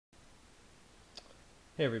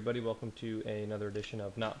Hey everybody, welcome to another edition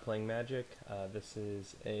of Not Playing Magic. This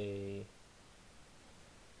is a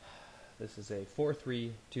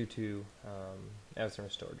 4-3-2-2 Avacyn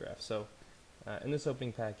Restore draft. So in this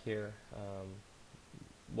opening pack here,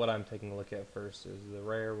 what I'm taking a look at first is the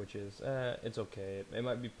rare, which is it's okay. It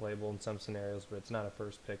might be playable in some scenarios, but it's not a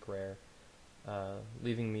first pick rare,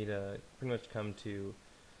 leaving me to pretty much come to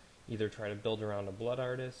either try to build around a Blood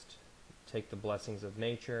Artist, take the Blessings of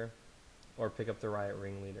Nature, or pick up the Riot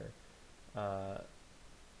Ringleader.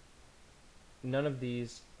 None of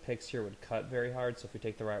these picks here would cut very hard, so if we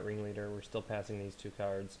take the Riot Ringleader, we're still passing these two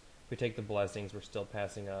cards. If we take the Blessings, we're still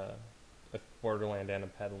passing a Borderland and a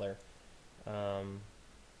Peddler.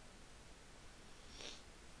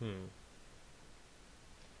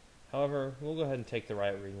 However, we'll go ahead and take the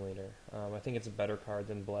Riot Ringleader. I think it's a better card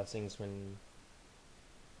than Blessings when...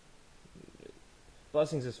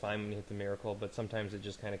 Blessings is fine when you hit the Miracle, but sometimes it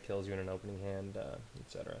just kind of kills you in an opening hand,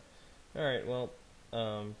 etc. Alright, well,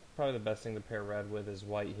 probably the best thing to pair red with is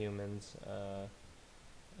white humans,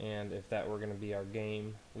 and if that were going to be our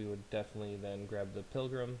game, we would definitely then grab the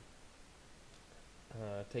Pilgrim.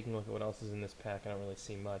 Taking a look at what else is in this pack, I don't really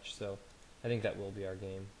see much, so I think that will be our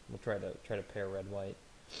game. We'll try to pair red-white.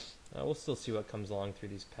 We'll still see what comes along through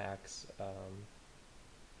these packs.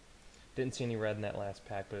 Didn't see any red in that last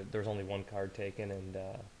pack, but there was only one card taken, and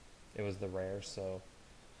it was the rare, so,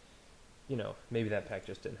 you know, maybe that pack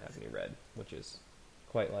just didn't have any red, which is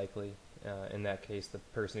quite likely. In that case, the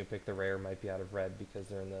person who picked the rare might be out of red because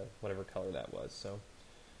they're in the whatever color that was. So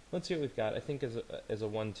let's see what we've got. I think as a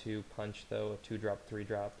 1-2 punch, though, a 2-drop,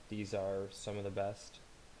 3-drop, these are some of the best.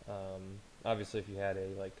 Obviously, if you had a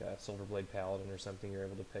Silverblade Paladin or something you're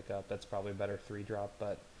able to pick up, that's probably a better 3-drop,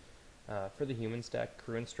 but for the human stack,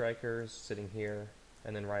 Cruin Strikers sitting here,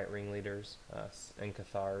 and then Riot Ringleaders and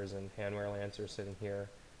Cathars and Handwear Lancers sitting here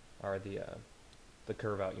are the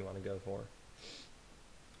curve out you want to go for.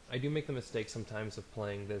 I do make the mistake sometimes of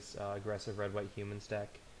playing this aggressive red-white human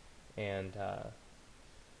stack and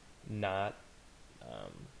not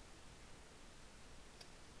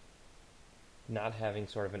having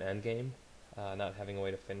sort of an end game, not having a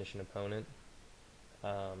way to finish an opponent.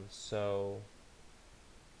 So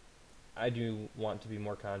I do want to be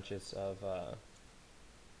more conscious of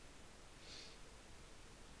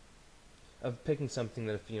picking something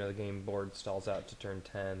that if the game board stalls out to turn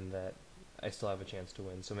 10, that I still have a chance to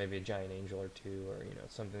win. So maybe a Giant Angel or two, or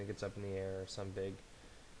something that gets up in the air, or some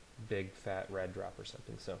big fat red drop or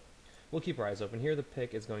something. So we'll keep our eyes open. Here the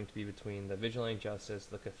pick is going to be between the Vigilante Justice,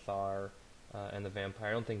 the Cathar, and the Vampire.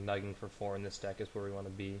 I don't think nugging for 4 in this deck is where we want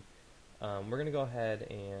to be. We're going to go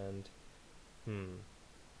ahead and...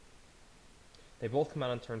 They both come out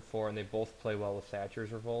on turn 4, and they both play well with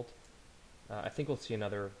Thatcher's Revolt. I think we'll see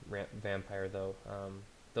another Vampire, though.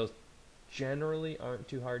 Those generally aren't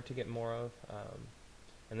too hard to get more of,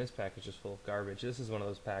 and this pack is just full of garbage. This is one of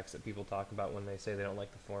those packs that people talk about when they say they don't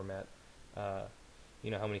like the format. You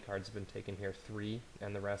know how many cards have been taken here? 3,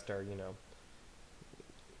 and the rest are,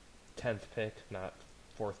 10th pick, not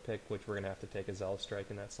 4th pick, which we're going to have to take a Zealous Strike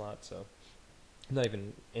in that slot, so I'm not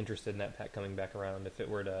even interested in that pack coming back around. If it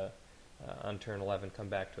were to, on turn 11, come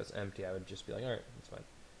back to us empty, I would just be like, alright, that's fine.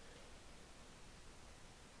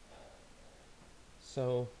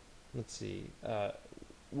 So, let's see.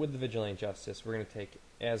 With the Vigilante Justice, we're going to take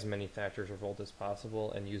as many Thatcher's Revolt as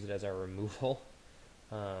possible and use it as our removal.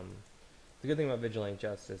 The good thing about Vigilante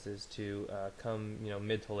Justice is to come,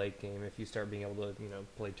 mid to late game, if you start being able to,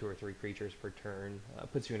 play 2 or 3 creatures per turn,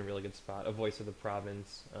 puts you in a really good spot. A Voice of the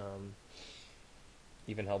Province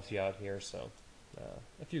even helps you out here, so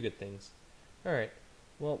a few good things. Alright,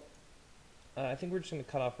 well, I think we're just going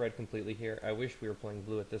to cut off red completely here. I wish we were playing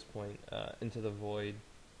blue at this point. Into the Void,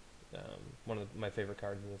 one of my favorite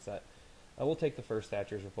cards in the set. We'll take the first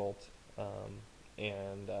Thatcher's Revolt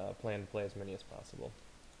and plan to play as many as possible.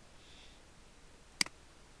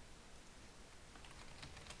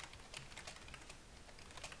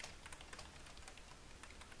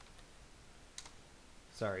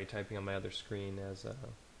 Sorry, typing on my other screen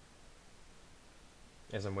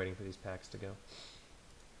as I'm waiting for these packs to go.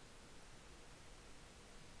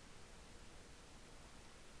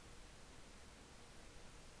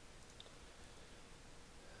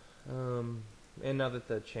 And now that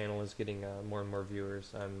the channel is getting more and more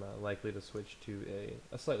viewers, I'm likely to switch to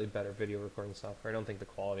a slightly better video recording software. I don't think the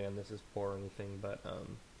quality on this is poor or anything, but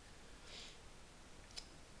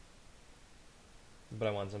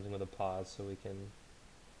I want something with a pause so we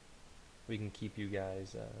can keep you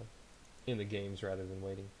guys in the games rather than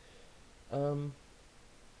waiting.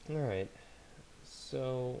 Alright,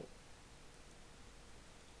 so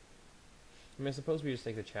I mean, I suppose we just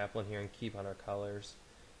take the Chaplain here and keep on our colors.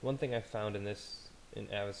 one thing I found in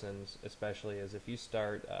Avacyns especially is if you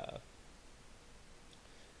start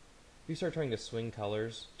trying to swing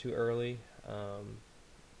colors too early,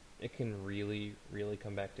 it can really, really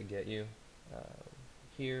come back to get you.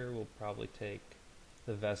 Here we'll probably take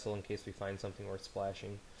the vessel in case we find something worth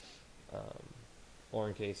splashing, um, or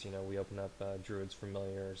in case we open up Druid's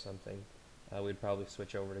Familiar or something. We'd probably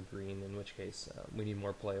switch over to green, in which case we need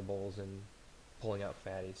more playables and pulling out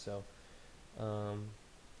fatty. So um,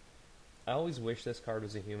 I always wish this card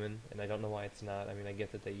was a human, and I don't know why it's not. I mean, I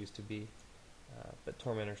get that they used to be, but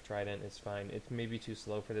Tormentor's Trident is fine. It's maybe too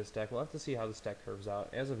slow for this deck. We'll have to see how this deck curves out.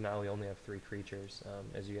 As of now, we only have 3 creatures,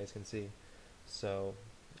 as you guys can see. So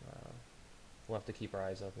we'll have to keep our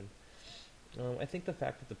eyes open. I think the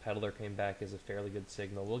fact that the Peddler came back is a fairly good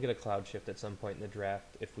signal. We'll get a Cloud Shift at some point in the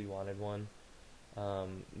draft if we wanted one.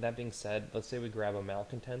 That being said, let's say we grab a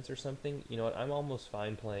Malcontents or something. You know what? I'm almost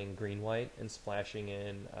fine playing green-white and splashing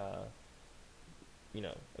in, a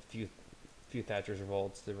few Thatcher's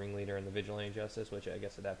Revolts, the Ringleader, and the Vigilante Justice, which I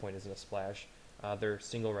guess at that point isn't a splash. They're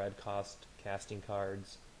single red cost casting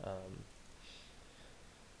cards.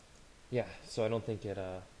 Yeah, so I don't think it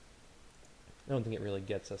really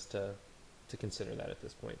gets us to consider that at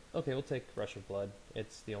this point. Okay, we'll take Rush of Blood.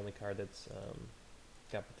 It's the only card that's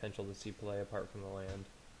got potential to see play apart from the land.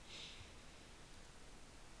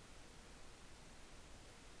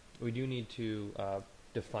 We do need to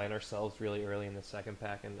define ourselves really early in the second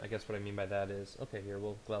pack, and I guess what I mean by that is, okay, here,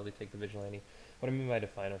 we'll gladly take the Vigilante. What I mean by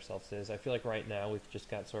define ourselves is, I feel like right now we've just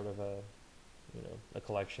got sort of a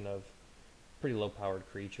collection of pretty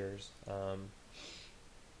low-powered creatures.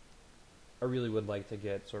 I really would like to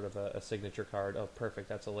get sort of a signature card. Oh, perfect,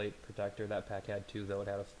 that's a late Protector. That pack had 2, though. It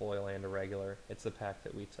had a foil and a regular. It's the pack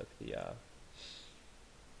that we took the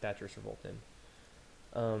Thatcher's Revolt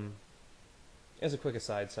in. As a quick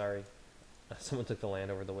aside, sorry, someone took the land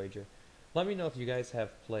over the wager. Let me know if you guys have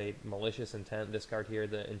played Malicious Intent. This card here,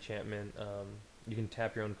 the enchantment, you can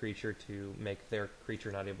tap your own creature to make their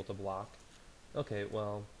creature not able to block. Okay,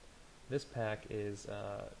 well, this pack is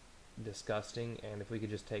disgusting, and if we could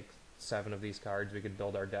just take 7 of these cards, we could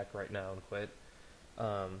build our deck right now and quit.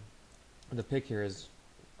 The pick here is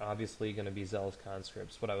obviously going to be Zealous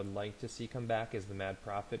Conscripts. What I would like to see come back is the Mad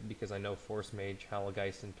Prophet, because I know Force Mage,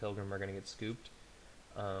 Howlgeist, and Pilgrim are going to get scooped.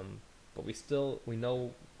 But we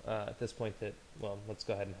know at this point that, well, let's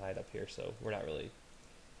go ahead and hide up here so we're not really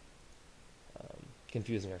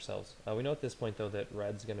confusing ourselves. We know at this point, though, that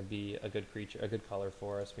red's going to be a good creature, a good color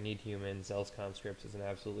for us. We need humans. Zealous Conscripts is an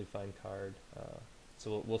absolutely fine card.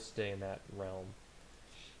 So we'll stay in that realm.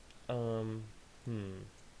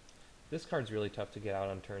 This card's really tough to get out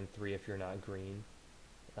on turn 3 if you're not green.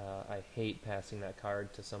 I hate passing that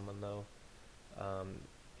card to someone, though.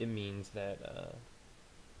 It means that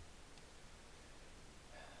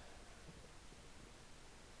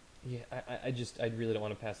I really don't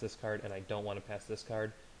want to pass this card, and I don't want to pass this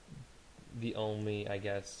card. The only, I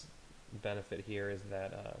guess, benefit here is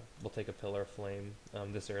that we'll take a Pillar of Flame.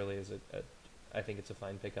 This early is I think it's a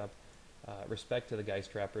fine pickup. Respect to the Geist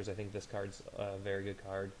Trappers, I think this card's a very good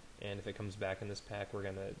card, and if it comes back in this pack, we're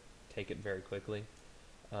going to take it very quickly.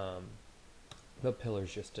 The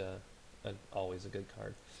Pillar's just always a good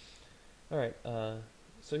card. Alright,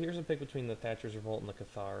 so here's a pick between the Thatcher's Revolt and the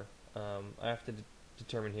Cathar. I have to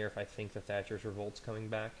determine here if I think the Thatcher's Revolt's coming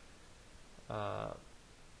back.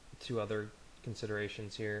 2 other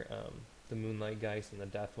considerations here. The Moonlight Geist and the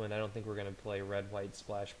Deathwind. I don't think we're going to play red, white,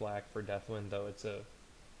 splash, black for Deathwind, though it's a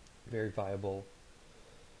very viable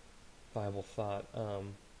thought.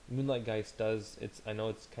 Moonlight Geist does, I know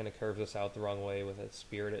it's kind of curves us out the wrong way with a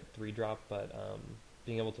Spirit at 3-drop, but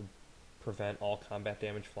being able to prevent all combat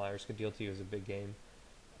damage flyers could deal to you is a big game.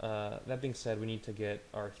 That being said, we need to get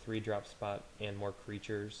our 3-drop spot and more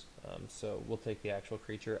creatures, so we'll take the actual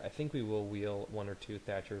creature. I think we will wheel 1 or 2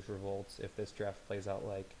 Thatcher's Revolts if this draft plays out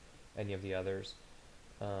like any of the others.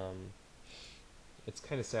 It's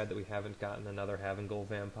kind of sad that we haven't gotten another Havengul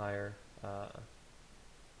Vampire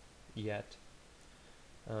yet.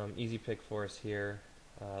 Easy pick for us here.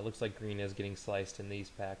 Looks like green is getting sliced in these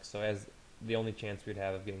packs, so as the only chance we'd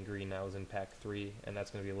have of getting green now is in pack 3, and that's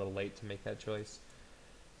going to be a little late to make that choice.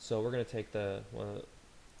 So we're going to take one of the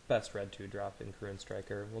best red 2-drop in Koruun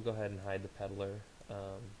Striker. We'll go ahead and hide the Peddler.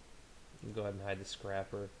 We'll go ahead and hide the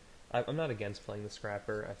Scrapper. I'm not against playing the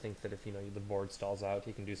Scrapper. I think that if the board stalls out,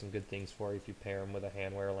 he can do some good things for you if you pair him with a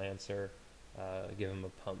Handwear Lancer, give him a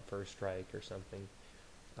pump first strike or something.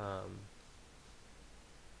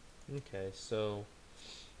 Okay, so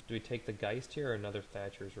do we take the Geist here or another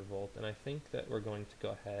Thatcher's Revolt? And I think that we're going to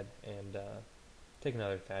go ahead and take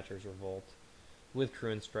another Thatcher's Revolt. with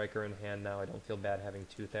Truant Striker in hand now, I don't feel bad having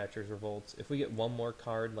 2 Thatcher's Revolts. If we get one more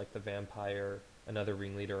card, like the Vampire, another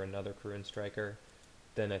Ringleader, or another Truant Striker,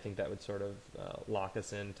 then I think that would sort of lock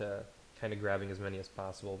us into kind of grabbing as many as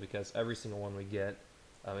possible, because every single one we get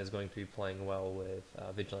is going to be playing well with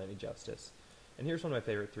Vigilante Justice. And here's one of my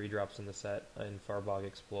favorite 3-drops in the set, in Farbog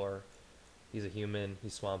Explorer. He's a human, he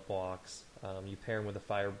swamp walks. You pair him with a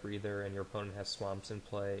Fire Breather, and your opponent has swamps in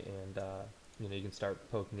play, and you can start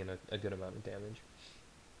poking in a good amount of damage.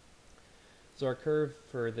 So our curve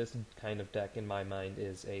for this kind of deck, in my mind,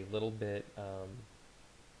 is a little bit... I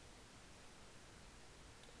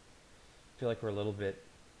feel like we're a little bit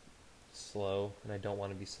slow, and I don't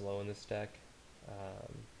want to be slow in this deck.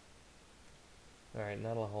 Alright,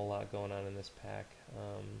 not a whole lot going on in this pack.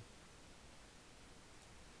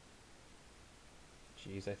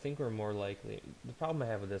 Geez, I think we're more likely... The problem I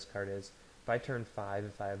have with this card is, if I turn 5,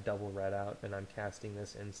 if I have double red out, and I'm casting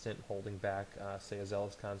this instant, holding back, say, a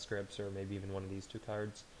Zealous Conscripts, or maybe even one of these 2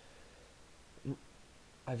 cards,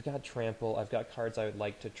 I've got Trample, I've got cards I would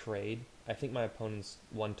like to trade. I think my opponent's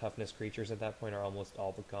 1 toughness creatures at that point are almost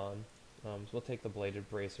all but gone. So we'll take the Bladed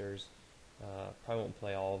Bracers. Probably won't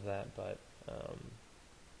play all of that, but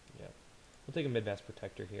yeah. We'll take a Mid-Mass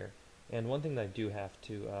Protector here. And one thing that I do have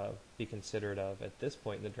to be considerate of at this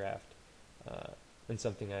point in the draft, and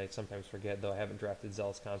something I sometimes forget, though I haven't drafted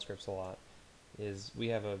Zealous Conscripts a lot, is we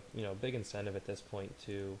have a big incentive at this point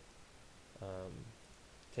to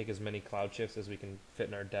take as many Cloud Shifts as we can fit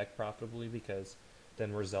in our deck profitably, because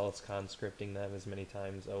then we're Zealous Conscripting them as many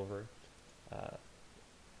times over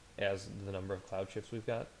as the number of Cloud Shifts we've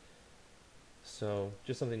got. So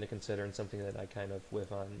just something to consider, and something that I kind of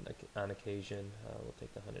whiff on occasion. We'll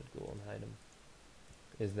take the Hunted Ghoul and hide him.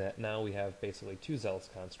 Is that now we have basically 2 Zealous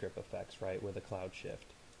Conscript effects, right, with a Cloud Shift.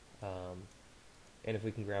 And if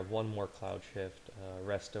we can grab one more Cloud Shift,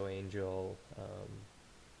 Resto Angel,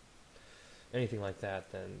 anything like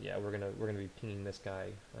that, then yeah, we're gonna be pinging this guy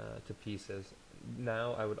to pieces.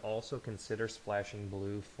 Now I would also consider splashing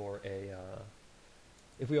blue for a...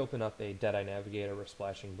 if we open up a Deadeye Navigator, we're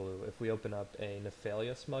splashing blue. If we open up a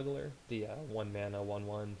Nephalia Smuggler, the 1 mana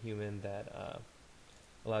 1/1 human that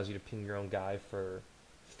allows you to ping your own guy for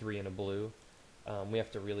 3 and a blue, we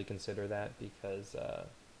have to really consider that, because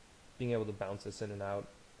being able to bounce this in and out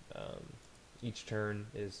each turn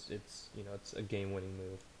it's a game-winning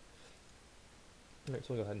move. Alright,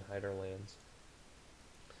 so we'll go ahead and hide our lands.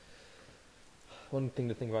 One thing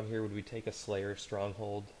to think about here, would we take a Slayer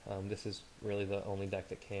Stronghold? This is really the only deck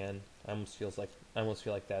that can. I almost feel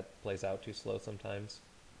like that plays out too slow sometimes.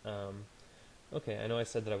 Okay, I know I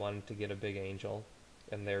said that I wanted to get a big angel,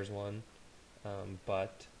 and there's one,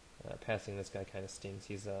 but passing this guy kind of stings.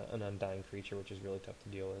 He's an undying creature, which is really tough to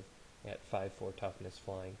deal with at 5/4 toughness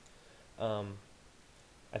flying.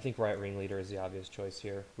 I think Riot Ringleader is the obvious choice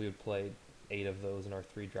here. We would play 8 of those in our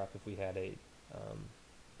 3-drop if we had 8.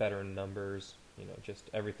 Better in numbers, just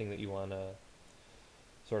everything that you want a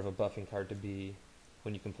sort of a buffing card to be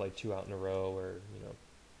when you can play 2 out in a row, or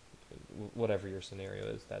whatever your scenario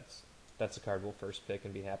is. That's a card we'll first pick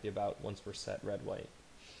and be happy about once we're set red-white.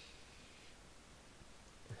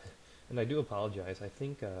 And I do apologize. I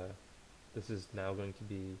think this is now going to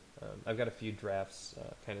be... I've got a few drafts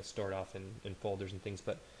kind of stored off in folders and things,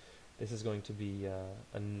 but this is going to be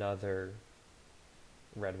another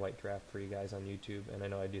red-white draft for you guys on YouTube, and I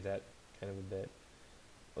know I do that kind of a bit.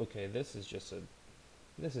 Okay, this is just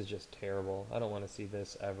terrible. I don't want to see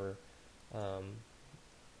this ever.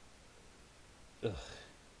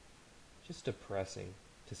 Just depressing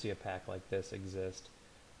to see a pack like this exist.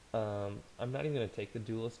 I'm not even going to take the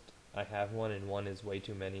Duelist. I have one, and one is way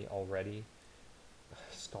too many already.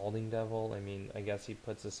 Scalding Devil, I mean, I guess he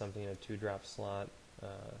puts us something in a 2-drop slot.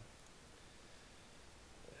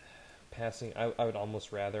 Passing, I would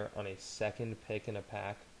almost rather, on a second pick in a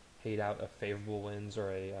pack, hate out a Favorable Winds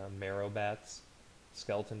or a Marrow Bats,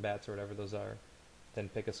 Skeleton Bats, or whatever those are, than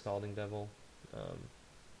pick a Scalding Devil.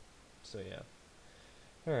 So yeah.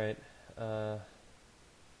 Alright.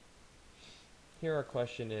 Here our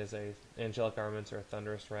question is a Angelic Armaments or a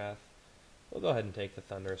Thunderous Wrath. We'll go ahead and take the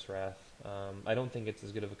Thunderous Wrath. I don't think it's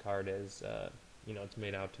as good of a card as it's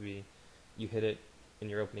made out to be. You hit it in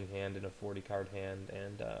your opening hand in a 40-card hand,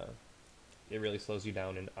 and it really slows you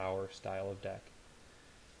down in our style of deck.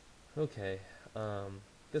 Okay,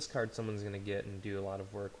 this card someone's going to get and do a lot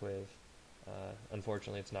of work with.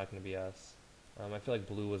 Unfortunately, it's not going to be us. I feel like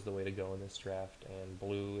blue was the way to go in this draft, and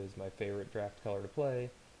blue is my favorite draft color to play.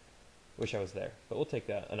 Wish I was there, but we'll take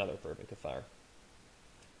another Verdict of Fire.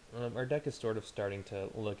 Our deck is sort of starting to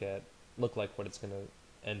look like what it's going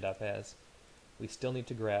to end up as. We still need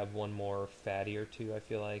to grab one more fatty or two, I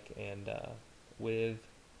feel like, and with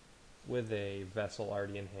a vessel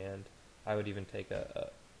already in hand. I would even take a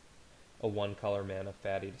one color mana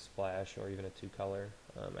fatty to splash, or even a two color.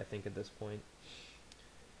 I think at this point.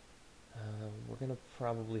 We're gonna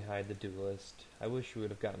probably hide the duelist. I wish we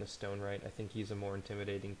would have gotten a stone right. I think he's a more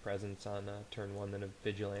intimidating presence on turn one than a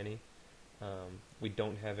vigilante. We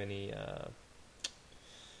don't have any.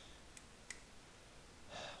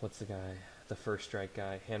 What's the guy? The first strike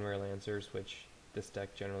guy, Handwear Lancers, which this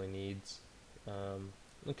deck generally needs.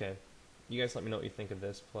 Okay, you guys let me know what you think of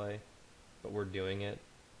this play, but we're doing it.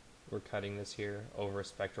 We're cutting this here over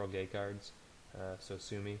Spectral Gate Guards, so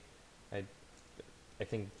sue me. I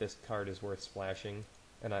think this card is worth splashing,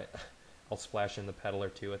 and I'll splash in the Peddler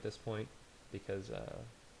too at this point, because,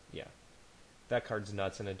 yeah, that card's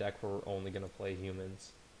nuts in a deck where we're only going to play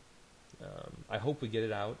humans. I hope we get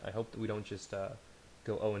it out. I hope that we don't just go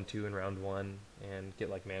 0-2 in round one and get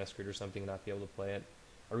like Mana Screwed or something and not be able to play it.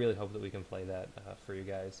 I really hope that we can play that for you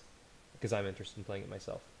guys, because I'm interested in playing it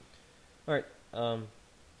myself. Alright,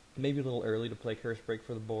 maybe a little early to play Curse Break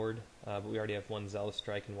for the board, but we already have one Zealous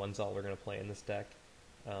Strike and one Zealot we're going to play in this deck.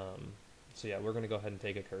 So yeah, we're going to go ahead and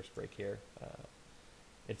take a Curse Break here.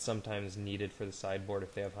 It's sometimes needed for the sideboard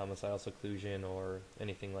if they have Homicidal Seclusion or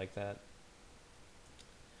anything like that.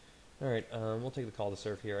 Alright, we'll take the Call to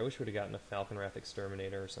Serve here. I wish we'd have gotten a Falcon Wrath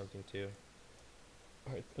Exterminator or something too.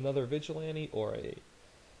 Alright, another Vigilante or a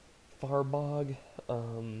Farbog.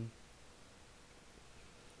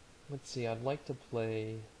 Let's see, I'd like to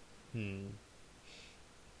play... I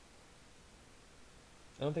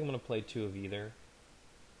don't think I'm going to play two of either,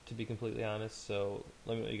 to be completely honest, so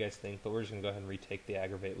let me know what you guys think, but we're just going to go ahead and retake the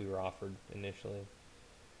Aggravate we were offered initially.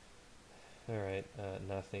 Alright,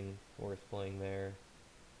 nothing worth playing there.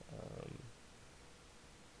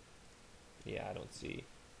 Yeah, I don't see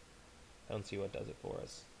what does it for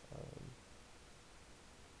us.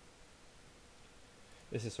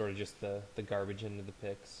 This is sort of just the garbage into the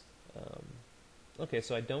picks. Okay,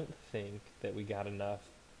 so I don't think that we got enough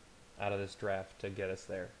out of this draft to get us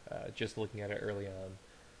there. Just looking at it early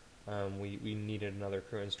on, we needed another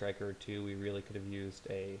Cruin Striker or two. We really could have used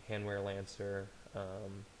a Handwear Lancer,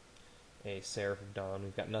 a Seraph of Dawn.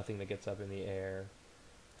 We've got nothing that gets up in the air.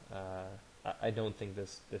 I don't think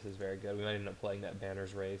this is very good. We might end up playing that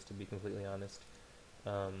Banner's Raise, to be completely honest.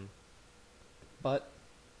 But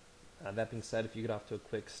that being said, if you get off to a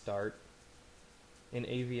quick start in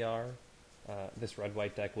AVR, this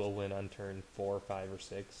red-white deck will win on turn 4, 5, or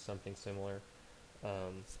 6, something similar.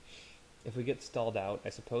 If we get stalled out, I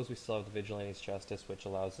suppose we still have the Vigilante's Justice, which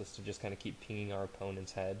allows us to just kind of keep pinging our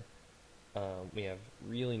opponent's head. We have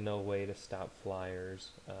really no way to stop flyers,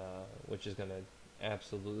 which is going to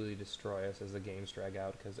absolutely destroy us as the games drag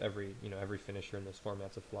out, because every finisher in this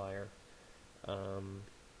format's a flyer. So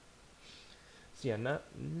yeah, not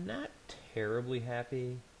terribly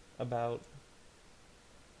happy about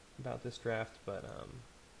this draft, but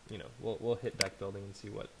we'll hit deck building and see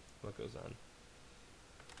what goes on.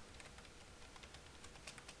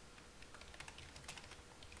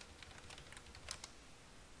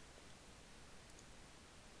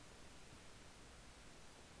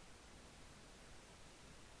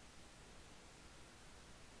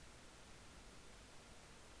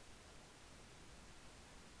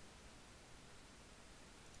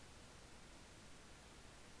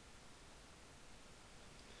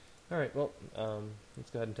 Alright, well, let's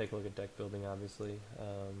go ahead and take a look at deck building, obviously.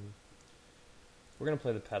 We're going to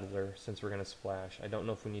play the Peddler, since we're going to splash. I don't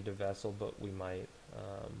know if we need to Vessel, but we might.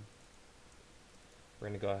 We're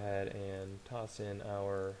going to go ahead and toss in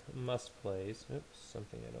our must-plays. Oops,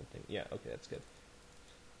 something I don't think... Yeah, okay, that's good.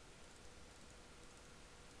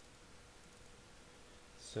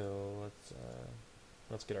 So,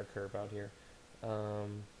 let's get our curve out here.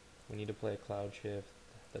 We need to play a Cloud Shift,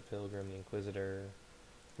 the Pilgrim, the Inquisitor...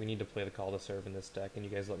 We need to play the Call to Serve in this deck, and you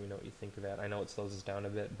guys let me know what you think of that. I know it slows us down a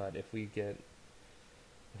bit, but if we get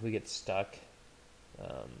stuck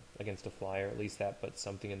against a flyer, at least that puts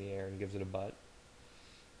something in the air and gives it a butt.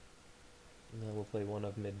 And then we'll play one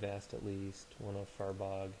of Midvast at least, one of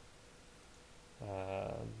Farbog.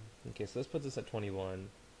 Okay, so this puts us at 21.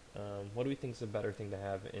 What do we think is a better thing to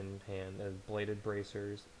have in hand? Bladed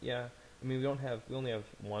Bracers? Yeah, I mean we only have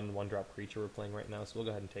one drop creature we're playing right now, so we'll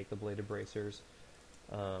go ahead and take the Bladed Bracers.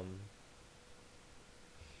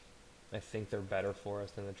 I think they're better for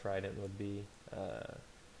us than the Trident would be.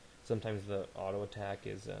 Sometimes the auto attack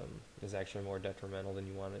is actually more detrimental than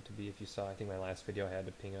you want it to be. If you saw, I think my last video I had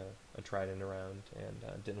to ping a Trident around, and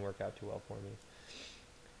it didn't work out too well for me.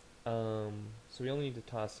 So we only need to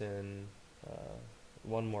toss in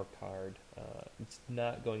one more card. It's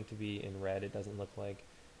not going to be in red, it doesn't look like.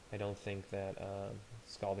 I don't think that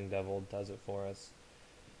Scalding Devil does it for us.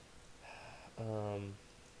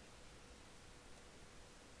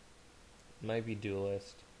 Might be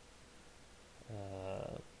Duelist.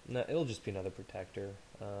 No, it'll just be another Protector.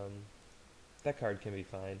 That card can be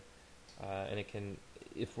fine, and it can.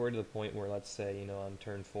 If we're to the point where, let's say, on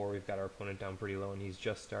turn 4 we've got our opponent down pretty low and he's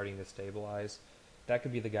just starting to stabilize, that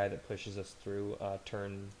could be the guy that pushes us through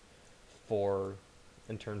turn 4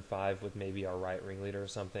 and turn 5 with maybe our right ringleader or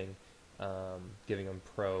something, giving them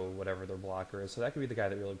pro whatever their blocker is. So that could be the guy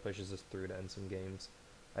that really pushes us through to end some games.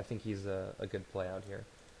 I think he's a good play out here.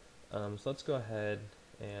 So let's go ahead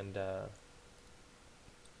and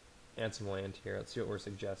add some land here. Let's see what we're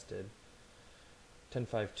suggested.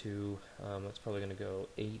 10-5-2, that's probably going to go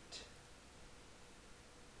 8-6.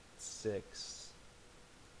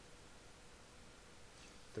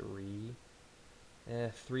 3.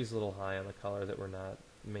 3's a little high on the color that we're not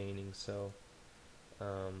maining, so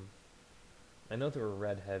I know that we're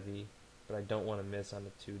red heavy, but I don't want to miss on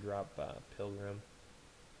the 2-drop Pilgrim.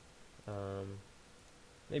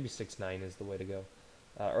 Maybe 6-9 is the way to go.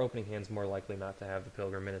 Our opening hand's more likely not to have the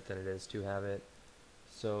Pilgrim in it than it is to have it.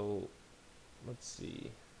 So let's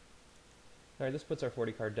see. Alright, this puts our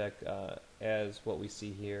 40 card deck as what we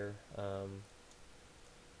see here.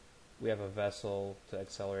 We have a Vessel to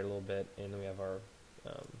accelerate a little bit, and we have our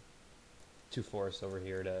 2 forests over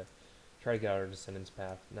here to try to get out our Descendant's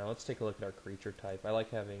Path. Now let's take a look at our creature type. I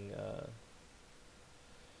like having...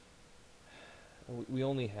 we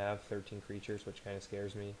only have 13 creatures, which kind of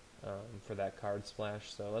scares me for that card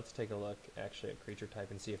splash. So let's take a look actually at creature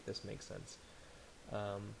type and see if this makes sense.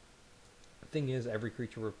 The thing is, every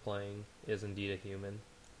creature we're playing is indeed a human.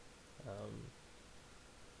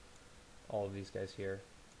 All of these guys here.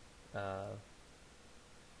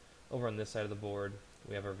 Over on this side of the board,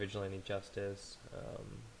 we have our Vigilante Justice,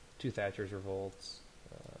 2 Thatcher's Revolts.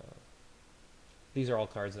 These are all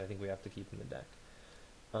cards that I think we have to keep in the deck.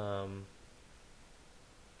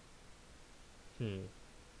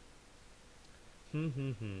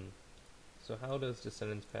 So how does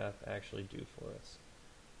Descendant's Path actually do for us?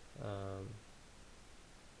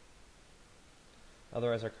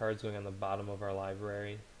 Otherwise, our card's going on the bottom of our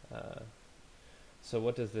library. So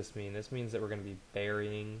what does this mean? This means that we're going to be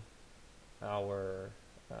burying our...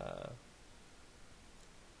 that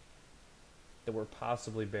we're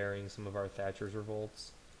possibly burying some of our Thatcher's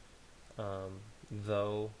Revolts.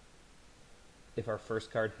 Though, if our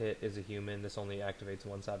first card hit is a human, this only activates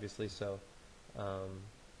once, obviously, so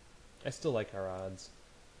I still like our odds.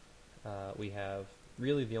 We have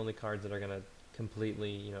really the only cards that are going to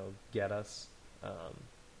completely, get us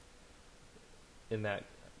in that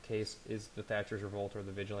case is the Thatcher's Revolt or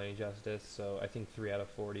the Vigilante Justice, so I think 3 out of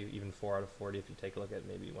 40, even 4 out of 40 if you take a look at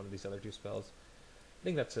maybe one of these other 2 spells. I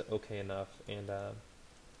think that's okay enough, and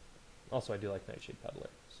also I do like Nightshade Peddler,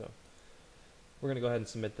 so we're going to go ahead and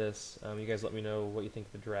submit this. You guys let me know what you think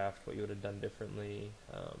of the draft, what you would have done differently.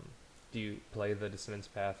 Do you play the Descendant's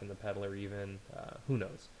Path and the Peddler even? Who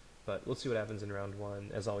knows? But we'll see what happens in round 1.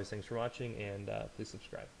 As always, thanks for watching, and please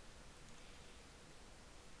subscribe.